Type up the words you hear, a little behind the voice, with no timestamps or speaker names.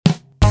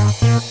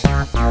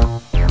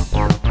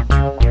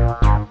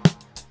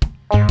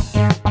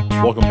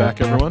Welcome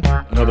back, everyone.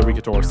 Another week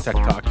of Taurus Tech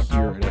Talk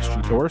here at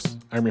SG Taurus.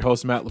 I'm your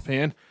host, Matt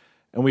LePan,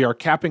 and we are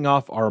capping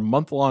off our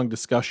month-long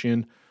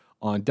discussion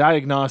on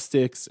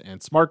diagnostics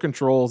and smart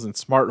controls and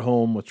smart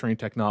home with Trane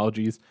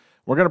Technologies.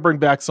 We're going to bring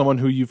back someone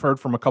who you've heard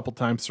from a couple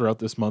times throughout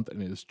this month,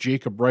 and it is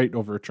Jacob Wright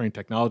over at Trane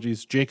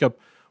Technologies. Jacob,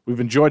 we've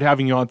enjoyed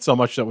having you on so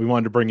much that we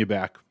wanted to bring you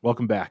back.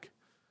 Welcome back.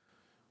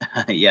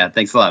 Yeah,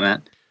 thanks a lot,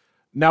 Matt.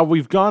 Now,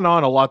 we've gone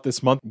on a lot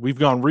this month. We've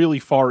gone really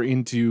far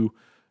into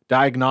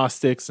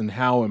diagnostics and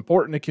how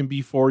important it can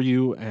be for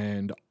you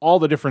and all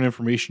the different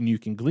information you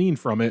can glean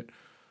from it.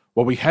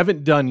 What we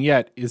haven't done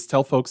yet is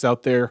tell folks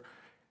out there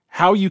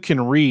how you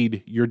can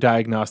read your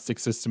diagnostic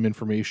system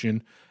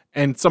information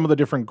and some of the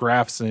different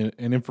graphs and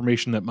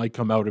information that might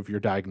come out of your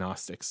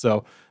diagnostics.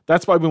 So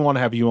that's why we want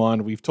to have you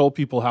on. We've told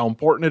people how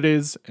important it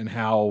is and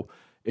how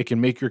it can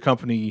make your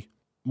company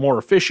more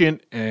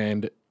efficient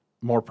and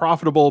more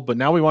profitable, but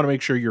now we want to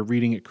make sure you're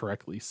reading it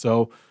correctly.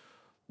 So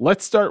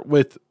let's start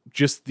with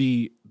just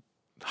the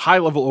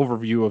high-level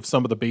overview of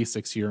some of the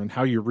basics here and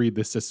how you read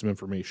this system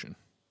information.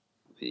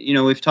 You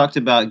know, we've talked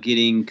about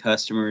getting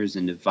customers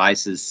and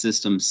devices,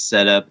 systems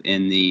set up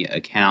in the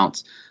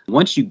accounts.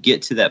 Once you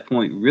get to that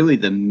point, really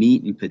the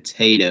meat and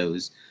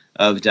potatoes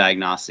of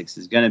diagnostics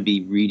is going to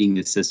be reading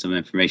the system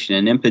information,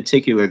 and in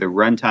particular, the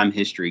runtime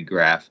history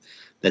graph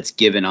that's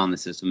given on the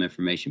system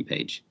information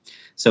page.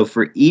 So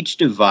for each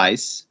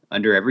device,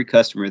 under every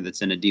customer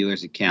that's in a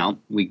dealer's account,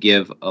 we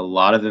give a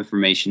lot of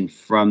information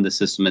from the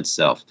system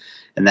itself.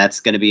 And that's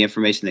going to be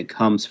information that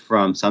comes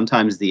from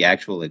sometimes the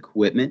actual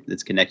equipment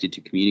that's connected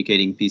to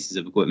communicating pieces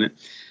of equipment,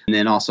 and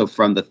then also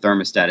from the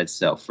thermostat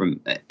itself. From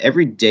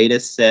every data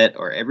set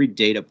or every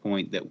data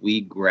point that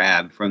we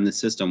grab from the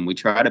system, we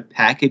try to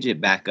package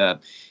it back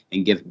up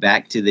and give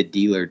back to the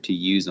dealer to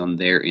use on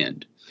their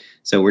end.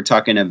 So we're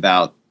talking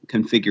about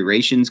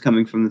configurations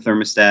coming from the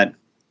thermostat,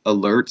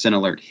 alerts and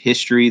alert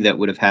history that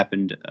would have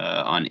happened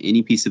on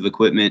any piece of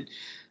equipment,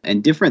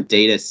 and different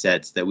data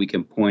sets that we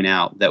can point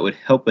out that would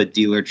help a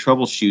dealer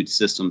troubleshoot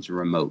systems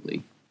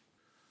remotely.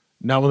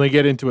 Now, when they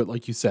get into it,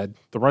 like you said,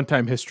 the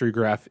runtime history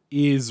graph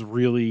is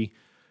really,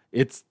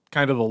 it's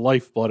kind of the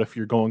lifeblood if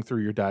you're going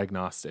through your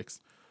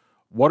diagnostics.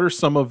 What are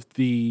some of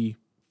the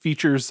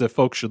features that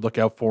folks should look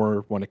out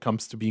for when it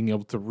comes to being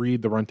able to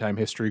read the runtime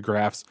history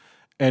graphs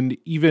and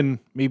even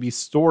maybe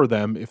store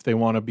them if they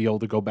want to be able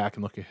to go back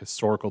and look at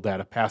historical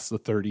data past the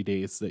 30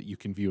 days that you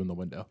can view in the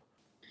window?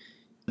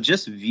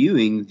 Just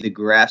viewing the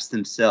graphs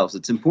themselves,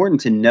 it's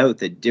important to note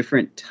that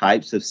different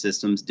types of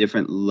systems,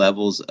 different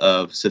levels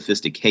of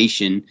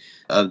sophistication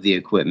of the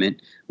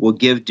equipment will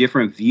give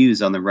different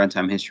views on the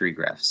runtime history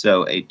graph.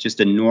 So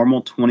just a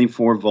normal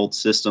 24-volt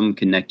system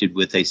connected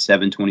with a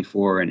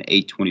 724 and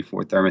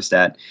 824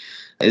 thermostat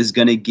is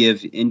going to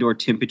give indoor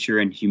temperature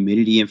and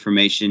humidity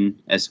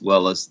information, as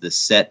well as the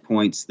set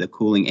points, the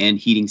cooling and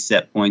heating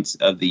set points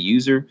of the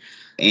user,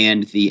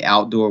 and the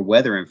outdoor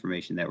weather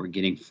information that we're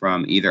getting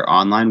from either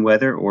online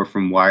weather or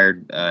from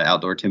wired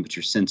outdoor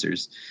temperature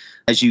sensors.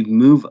 As you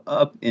move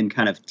up in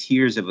kind of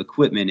tiers of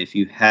equipment, if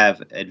you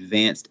have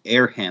advanced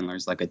air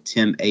handlers like a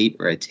TEM8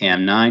 or a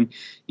TAM9,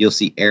 you'll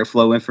see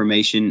airflow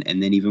information.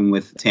 And then even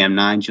with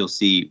TAM9s, you'll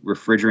see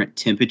refrigerant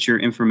temperature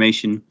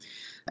information.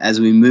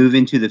 As we move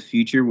into the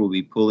future, we'll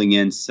be pulling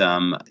in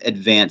some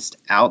advanced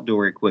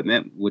outdoor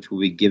equipment, which will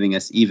be giving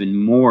us even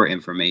more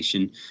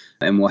information.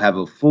 And we'll have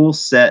a full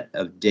set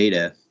of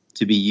data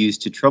to be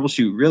used to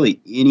troubleshoot really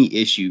any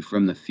issue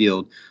from the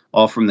field,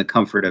 all from the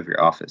comfort of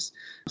your office.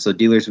 So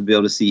dealers will be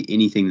able to see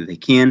anything that they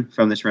can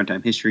from this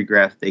runtime history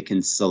graph. They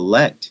can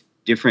select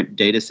different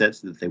data sets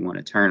that they want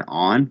to turn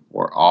on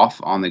or off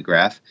on the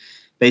graph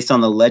based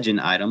on the legend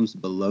items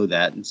below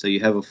that. And so you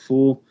have a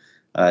full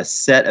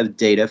set of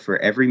data for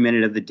every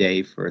minute of the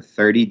day for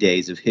 30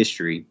 days of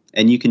history,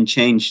 and you can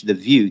change the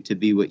view to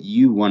be what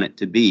you want it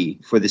to be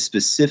for the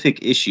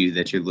specific issue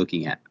that you're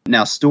looking at.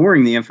 Now,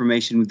 storing the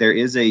information, there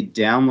is a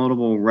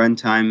downloadable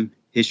runtime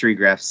history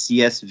graph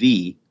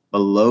CSV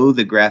below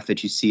the graph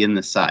that you see in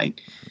the site,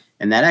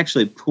 and that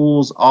actually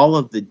pulls all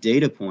of the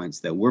data points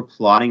that we're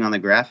plotting on the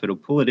graph. It'll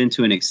pull it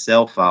into an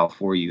Excel file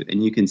for you,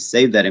 and you can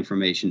save that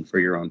information for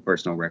your own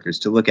personal records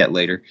to look at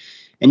later,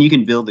 and you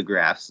can build the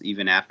graphs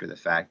even after the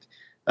fact.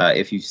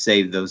 If you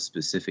save those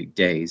specific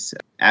days.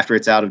 After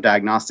it's out of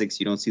diagnostics,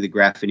 you don't see the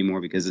graph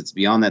anymore because it's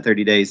beyond that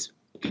 30 days.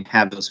 You can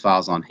have those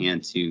files on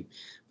hand to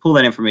pull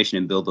that information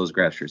and build those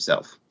graphs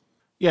yourself.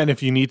 Yeah, and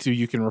if you need to,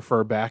 you can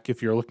refer back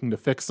if you're looking to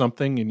fix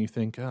something and you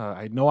think,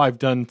 I know I've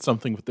done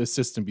something with this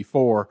system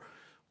before.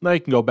 Now you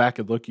can go back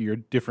and look at your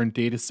different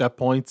data set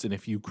points, and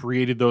if you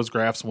created those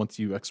graphs once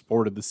you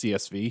exported the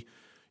CSV, you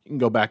can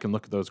go back and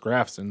look at those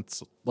graphs, and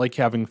it's like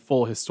having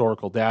full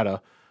historical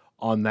data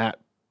on that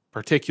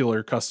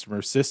particular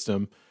customer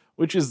system,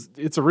 which is,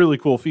 it's a really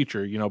cool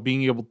feature, you know,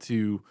 being able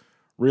to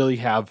really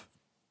have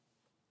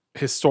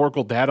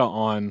historical data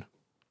on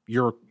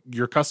your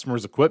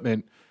customer's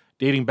equipment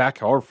dating back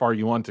however far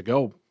you want to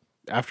go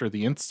after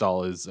the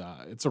install is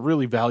it's a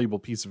really valuable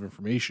piece of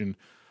information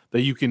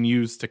that you can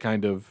use to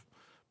kind of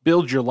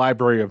build your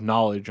library of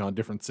knowledge on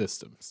different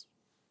systems?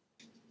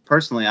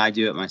 Personally, I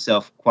do it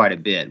myself quite a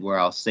bit where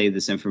I'll save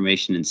this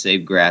information and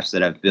save graphs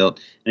that I've built.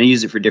 And I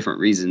use it for different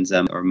reasons,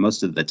 or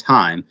most of the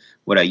time,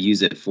 what I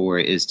use it for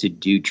is to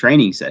do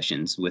training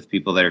sessions with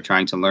people that are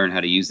trying to learn how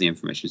to use the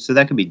information. So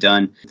that could be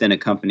done within a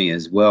company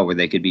as well, where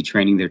they could be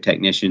training their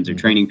technicians or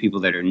training people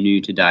that are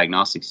new to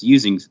diagnostics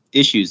using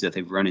issues that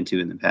they've run into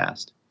in the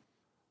past.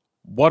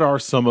 What are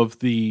some of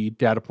the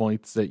data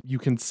points that you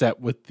can set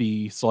with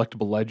the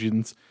selectable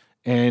legends?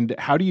 And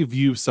how do you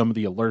view some of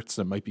the alerts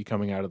that might be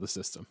coming out of the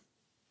system?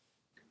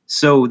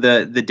 So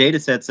the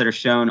data sets that are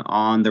shown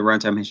on the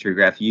runtime history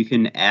graph, you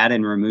can add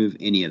and remove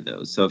any of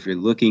those. So if you're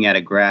looking at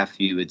a graph,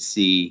 you would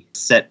see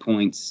set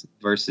points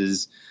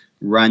versus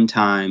run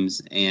times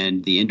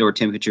and the indoor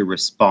temperature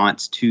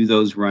response to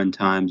those run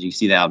times. You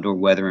see the outdoor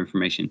weather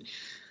information.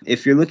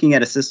 If you're looking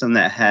at a system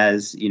that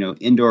has,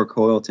 indoor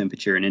coil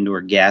temperature and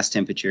indoor gas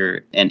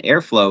temperature and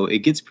airflow, it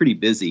gets pretty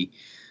busy.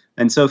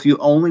 And so if you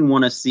only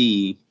want to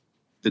see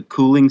the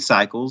cooling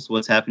cycles,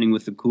 what's happening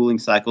with the cooling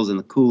cycles and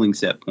the cooling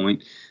set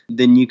point,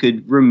 then you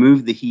could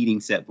remove the heating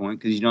set point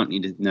because you don't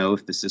need to know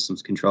if the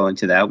system's controlling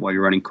to that while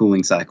you're running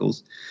cooling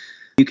cycles.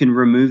 You can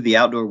remove the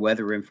outdoor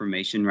weather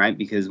information, right?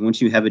 Because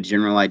once you have a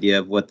general idea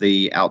of what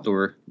the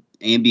outdoor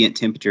ambient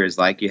temperature is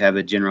like, you have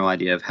a general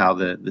idea of how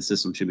the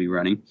system should be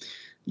running.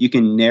 You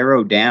can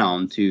narrow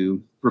down to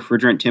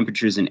refrigerant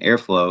temperatures and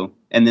airflow,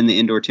 and then the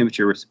indoor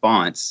temperature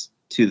response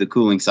to the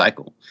cooling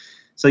cycle.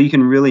 So you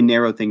can really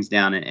narrow things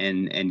down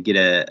and get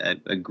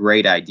a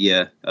great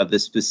idea of the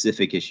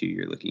specific issue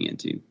you're looking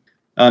into.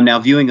 Now,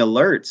 viewing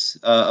alerts.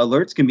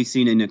 Alerts can be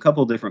seen in a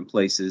couple different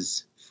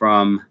places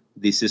from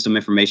the system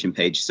information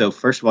page. So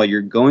first of all,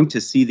 you're going to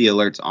see the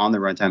alerts on the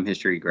runtime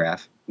history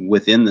graph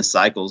within the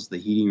cycles, the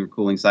heating or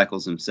cooling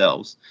cycles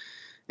themselves.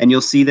 And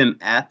you'll see them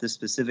at the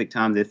specific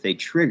time that they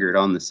triggered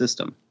on the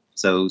system.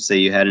 So say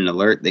you had an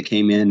alert that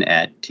came in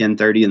at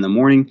 10:30 in the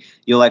morning,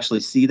 you'll actually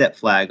see that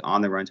flag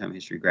on the runtime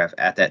history graph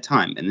at that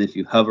time. And if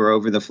you hover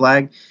over the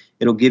flag,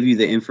 it'll give you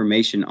the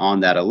information on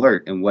that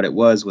alert and what it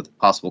was, what the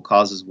possible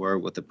causes were,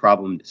 what the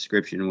problem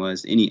description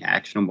was, any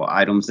actionable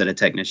items that a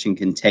technician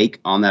can take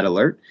on that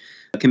alert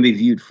can be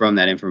viewed from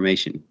that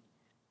information.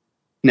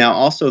 Now,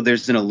 also,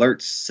 there's an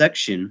alerts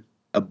section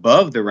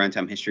above the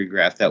runtime history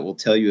graph that will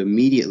tell you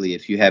immediately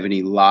if you have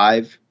any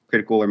live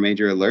critical or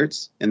major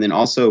alerts. And then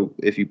also,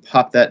 if you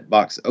pop that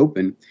box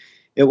open,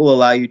 it will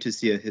allow you to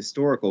see a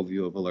historical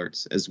view of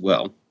alerts as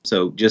well.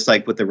 So just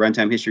like with the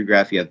runtime history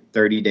graph, you have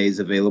 30 days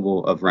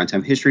available of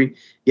runtime history.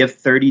 You have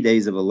 30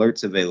 days of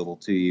alerts available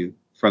to you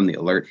from the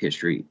alert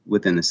history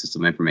within the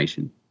system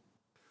information.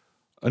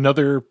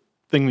 Another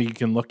thing that you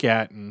can look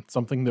at, and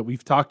something that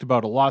we've talked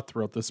about a lot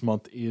throughout this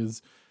month,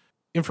 is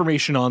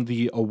information on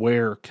the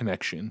Aware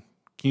connection.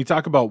 Can you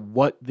talk about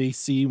what they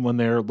see when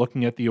they're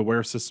looking at the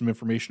Aware system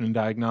information in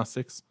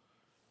diagnostics?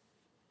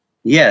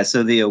 Yeah,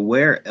 so the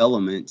Aware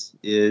Element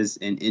is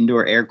an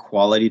indoor air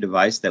quality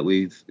device that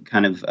we've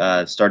kind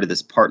of started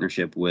this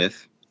partnership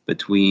with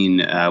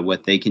between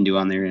what they can do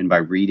on their end by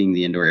reading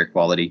the indoor air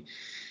quality,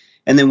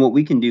 and then what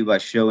we can do by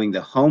showing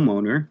the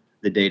homeowner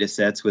the data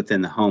sets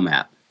within the Home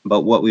app.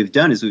 But what we've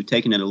done is we've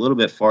taken it a little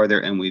bit farther,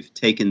 and we've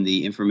taken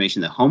the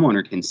information the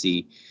homeowner can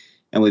see,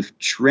 and we've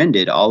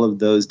trended all of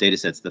those data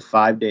sets, the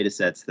 5 data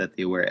sets that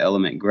the Aware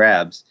Element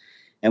grabs,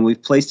 and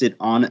we've placed it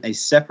on a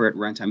separate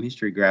runtime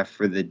history graph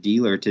for the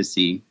dealer to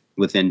see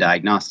within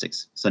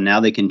diagnostics. So now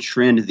they can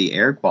trend the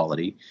air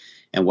quality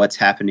and what's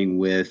happening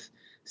with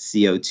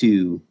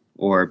CO2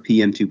 or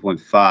PM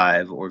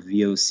 2.5 or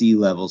VOC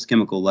levels,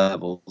 chemical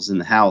levels in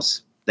the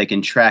house. They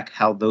can track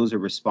how those are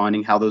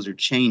responding, how those are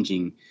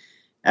changing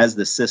as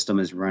the system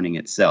is running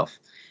itself.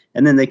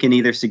 And then they can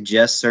either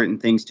suggest certain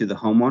things to the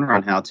homeowner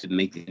on how to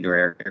make the indoor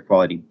air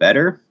quality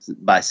better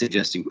by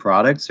suggesting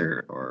products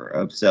or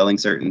upselling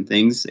certain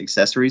things,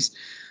 accessories,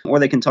 or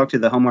they can talk to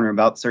the homeowner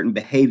about certain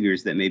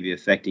behaviors that may be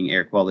affecting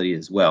air quality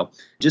as well,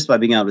 just by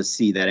being able to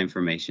see that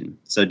information.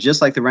 So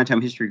just like the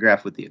runtime history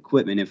graph with the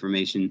equipment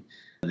information,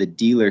 the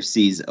dealer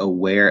sees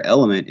Aware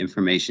Element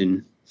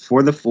information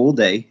for the full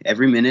day,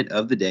 every minute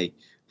of the day,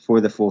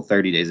 for the full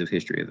 30 days of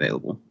history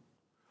available.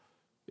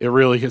 It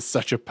really is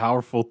such a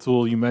powerful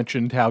tool. You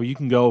mentioned how you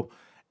can go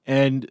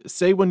and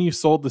say when you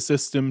sold the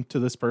system to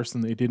this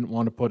person, they didn't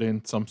want to put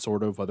in some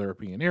sort of, whether it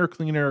be an air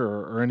cleaner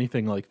or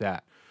anything like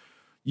that.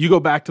 You go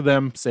back to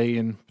them, say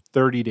in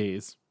 30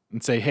 days,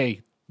 and say,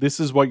 hey,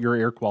 this is what your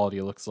air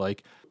quality looks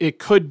like. It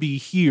could be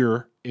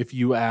here if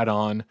you add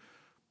on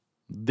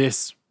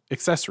this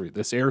accessory,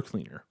 this air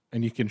cleaner,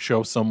 and you can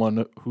show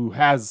someone who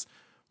has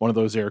one of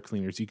those air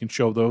cleaners. You can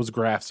show those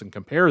graphs and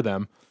compare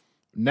them.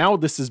 Now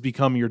this has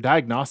become, your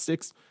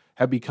diagnostics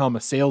have become a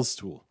sales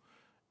tool,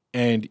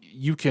 and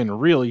you can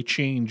really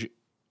change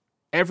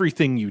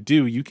everything you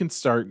do. You can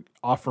start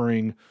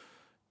offering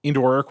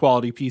indoor air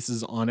quality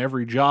pieces on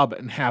every job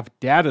and have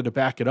data to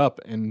back it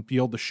up and be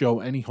able to show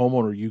any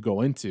homeowner you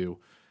go into.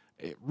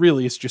 It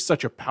really is just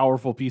such a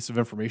powerful piece of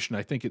information.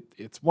 I think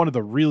it's one of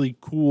the really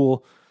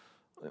cool,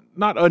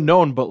 not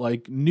unknown, but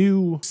like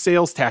new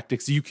sales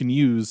tactics you can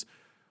use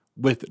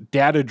with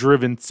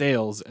data-driven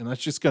sales, and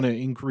that's just going to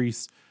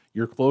increase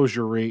your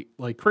closure rate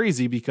like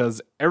crazy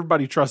because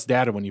everybody trusts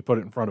data when you put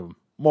it in front of them,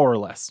 more or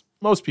less.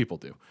 Most people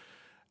do.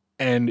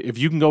 And if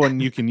you can go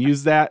and you can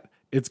use that,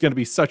 it's going to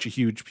be such a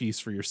huge piece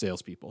for your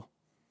salespeople.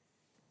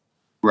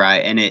 Right.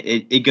 And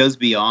it goes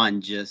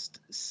beyond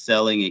just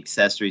selling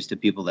accessories to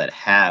people that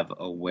have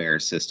Aware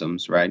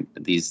systems, right?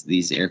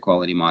 These air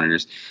quality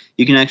monitors.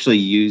 You can actually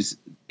use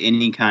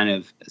any kind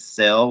of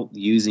sell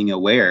using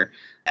Aware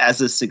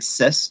as a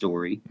success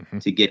story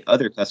to get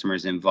other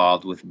customers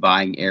involved with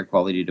buying air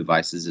quality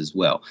devices as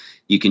well.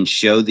 You can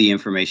show the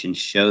information,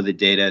 show the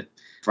data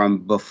from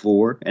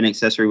before an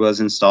accessory was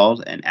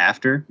installed and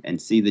after,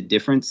 and see the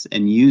difference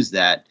and use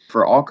that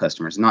for all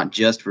customers, not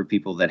just for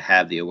people that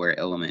have the Aware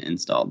element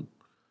installed.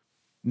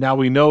 Now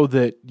we know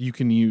that you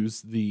can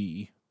use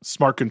the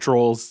smart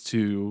controls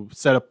to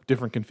set up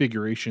different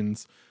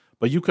configurations,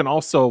 but you can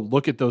also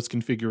look at those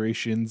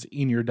configurations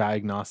in your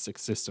diagnostic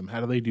system.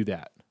 How do they do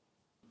that?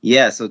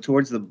 Yeah, so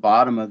towards the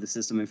bottom of the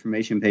system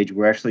information page,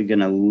 we're actually going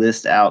to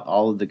list out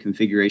all of the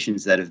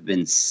configurations that have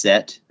been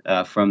set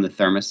from the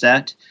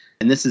thermostat.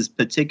 And this is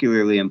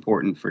particularly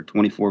important for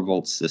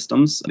 24-volt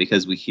systems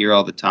because we hear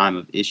all the time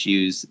of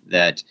issues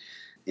that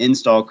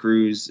install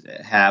crews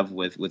have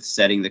with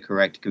setting the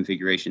correct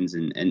configurations.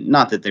 And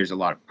not that there's a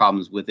lot of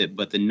problems with it,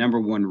 but the number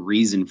one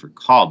reason for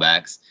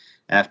callbacks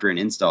after an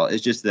install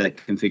is just that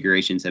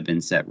configurations have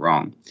been set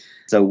wrong.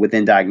 So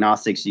within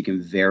diagnostics, you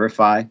can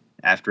verify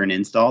after an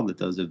install that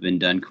those have been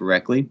done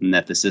correctly and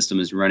that the system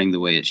is running the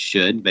way it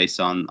should based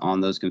on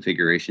those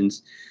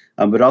configurations.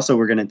 But also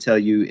we're going to tell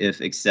you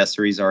if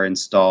accessories are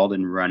installed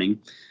and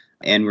running,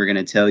 and we're going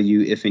to tell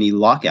you if any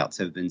lockouts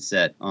have been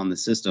set on the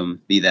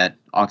system, be that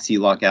oxy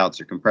lockouts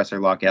or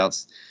compressor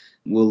lockouts.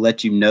 We'll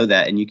let you know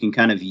that, and you can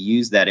kind of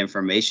use that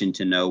information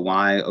to know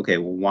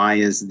why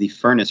is the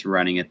furnace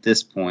running at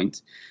this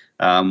point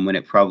when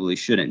it probably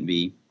shouldn't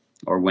be,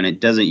 or when it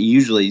doesn't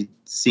usually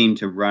seem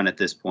to run at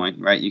this point,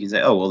 right? You can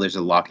say, oh, well, there's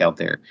a lockout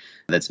there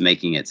that's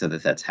making it so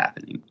that that's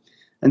happening.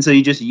 And so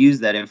you just use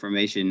that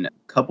information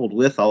coupled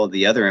with all of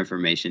the other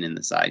information in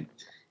the site,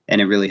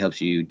 and it really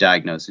helps you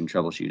diagnose and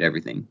troubleshoot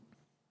everything.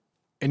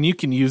 And you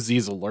can use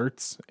these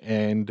alerts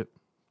and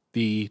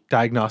the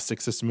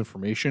diagnostic system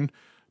information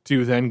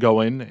to then go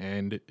in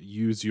and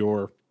use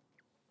your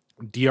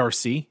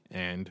DRC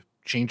and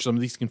change some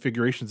of these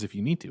configurations if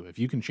you need to. If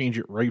you can change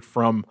it right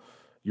from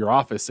your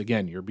office,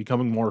 again, you're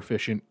becoming more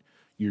efficient.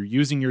 You're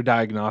using your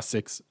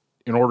diagnostics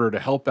in order to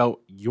help out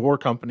your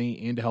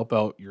company and to help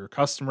out your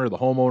customer, the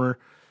homeowner.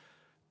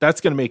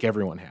 That's going to make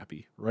everyone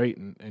happy, right?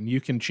 And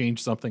you can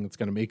change something that's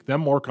going to make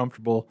them more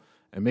comfortable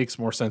and makes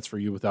more sense for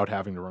you without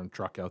having to run a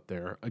truck out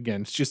there.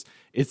 Again,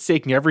 it's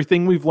taking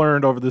everything we've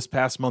learned over this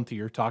past month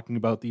here, talking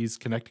about these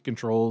connected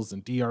controls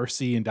and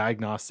DRC and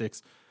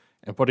diagnostics,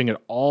 and putting it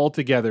all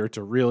together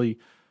to really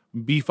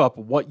beef up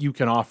what you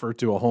can offer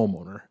to a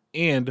homeowner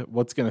and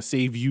what's going to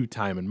save you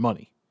time and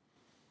money.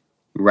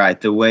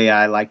 Right. The way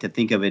I like to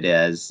think of it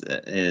as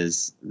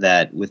is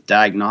that with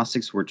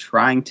diagnostics, we're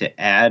trying to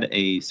add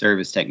a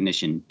service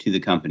technician to the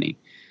company.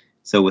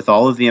 So with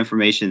all of the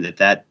information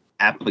that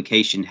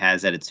application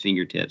has at its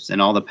fingertips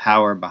and all the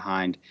power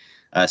behind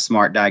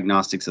smart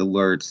diagnostics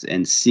alerts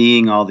and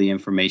seeing all the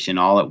information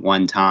all at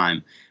one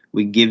time,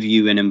 we give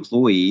you an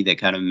employee that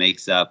kind of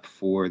makes up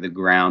for the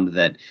ground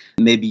that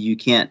maybe you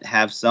can't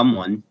have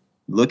someone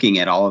looking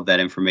at all of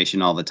that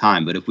information all the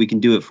time. But if we can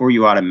do it for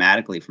you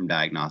automatically from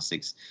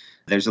diagnostics,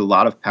 there's a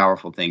lot of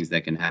powerful things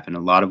that can happen, a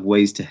lot of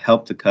ways to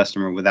help the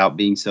customer without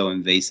being so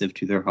invasive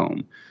to their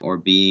home or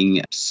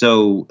being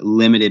so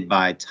limited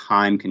by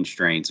time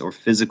constraints or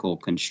physical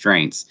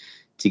constraints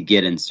to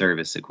get in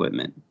service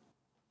equipment.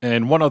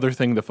 And one other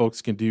thing that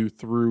folks can do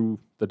through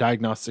the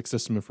diagnostic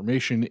system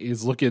information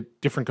is look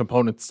at different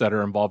components that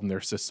are involved in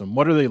their system.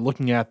 What are they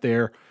looking at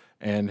there,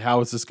 and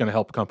how is this going to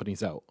help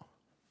companies out?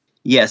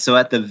 Yeah, so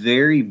at the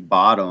very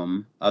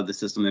bottom of the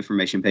system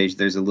information page,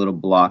 there's a little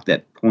block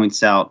that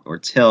points out or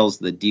tells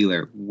the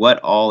dealer what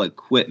all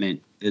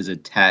equipment is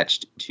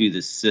attached to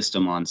the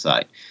system on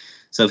site.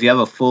 So if you have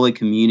a fully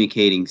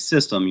communicating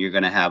system, you're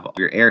going to have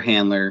your air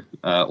handler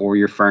or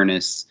your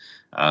furnace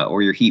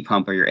or your heat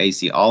pump or your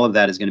AC. All of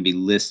that is going to be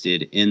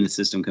listed in the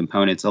system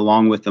components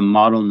along with the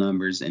model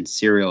numbers and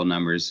serial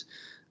numbers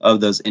of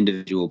those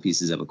individual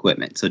pieces of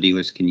equipment. So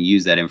dealers can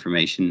use that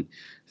information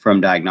from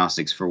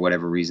diagnostics for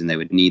whatever reason they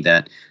would need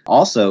that.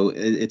 Also,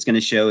 it's going to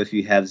show if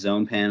you have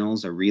zone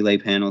panels or relay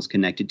panels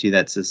connected to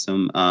that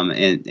system.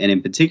 And in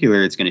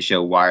particular, it's going to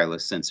show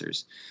wireless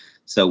sensors.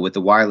 So with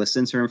the wireless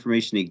sensor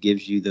information, it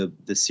gives you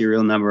the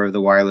serial number of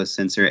the wireless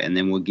sensor, and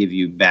then we'll give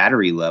you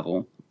battery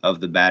level of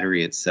the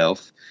battery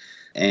itself.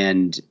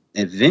 And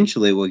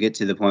eventually we'll get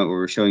to the point where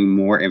we're showing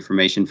more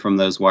information from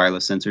those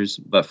wireless sensors.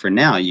 But for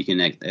now, you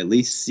can at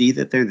least see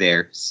that they're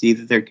there, see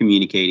that they're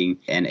communicating,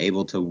 and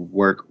able to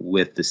work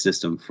with the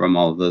system from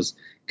all of those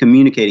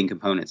communicating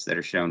components that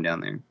are shown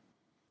down there.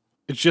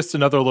 It's just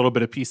another little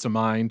bit of peace of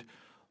mind,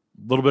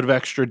 a little bit of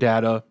extra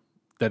data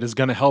that is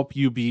going to help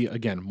you be,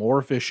 again, more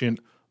efficient,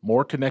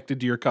 more connected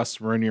to your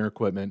customer and your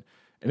equipment.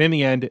 And in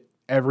the end,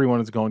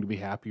 everyone is going to be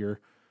happier.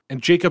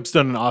 And Jacob's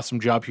done an awesome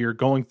job here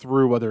going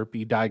through, whether it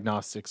be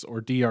diagnostics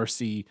or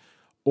DRC,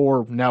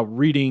 or now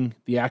reading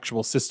the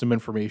actual system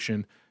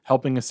information,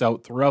 helping us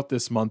out throughout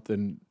this month.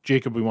 And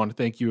Jacob, we want to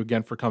thank you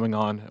again for coming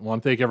on. I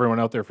want to thank everyone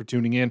out there for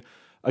tuning in.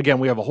 Again,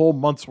 we have a whole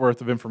month's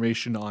worth of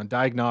information on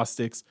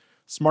diagnostics,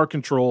 smart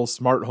controls,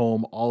 smart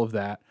home, all of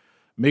that.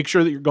 Make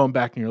sure that you're going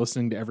back and you're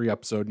listening to every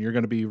episode, and you're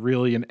going to be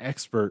really an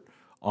expert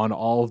on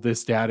all of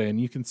this data. And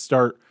you can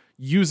start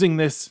using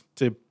this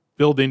to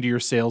build into your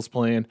sales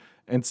plan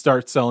and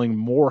start selling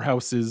more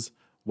houses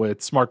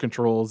with smart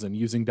controls and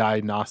using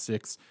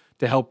diagnostics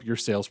to help your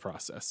sales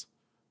process.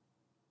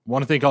 I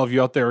want to thank all of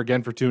you out there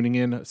again for tuning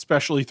in,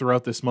 especially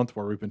throughout this month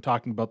where we've been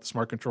talking about the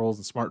smart controls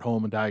and smart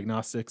home and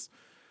diagnostics.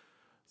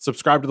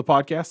 Subscribe to the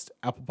podcast,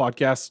 Apple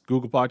Podcasts,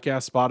 Google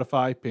Podcasts,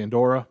 Spotify,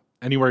 Pandora,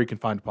 anywhere you can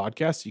find a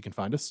podcast, you can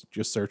find us.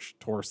 Just search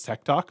Taurus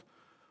Tech Talk.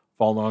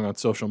 Follow along on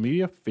social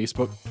media,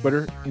 Facebook,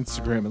 Twitter,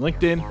 Instagram, and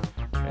LinkedIn,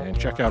 and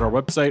check out our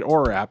website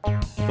or our app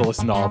to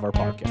listen to all of our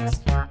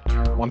podcasts.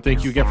 I want to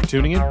thank you again for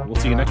tuning in. We'll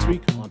see you next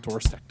week on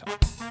Taurus Tech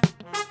Talk.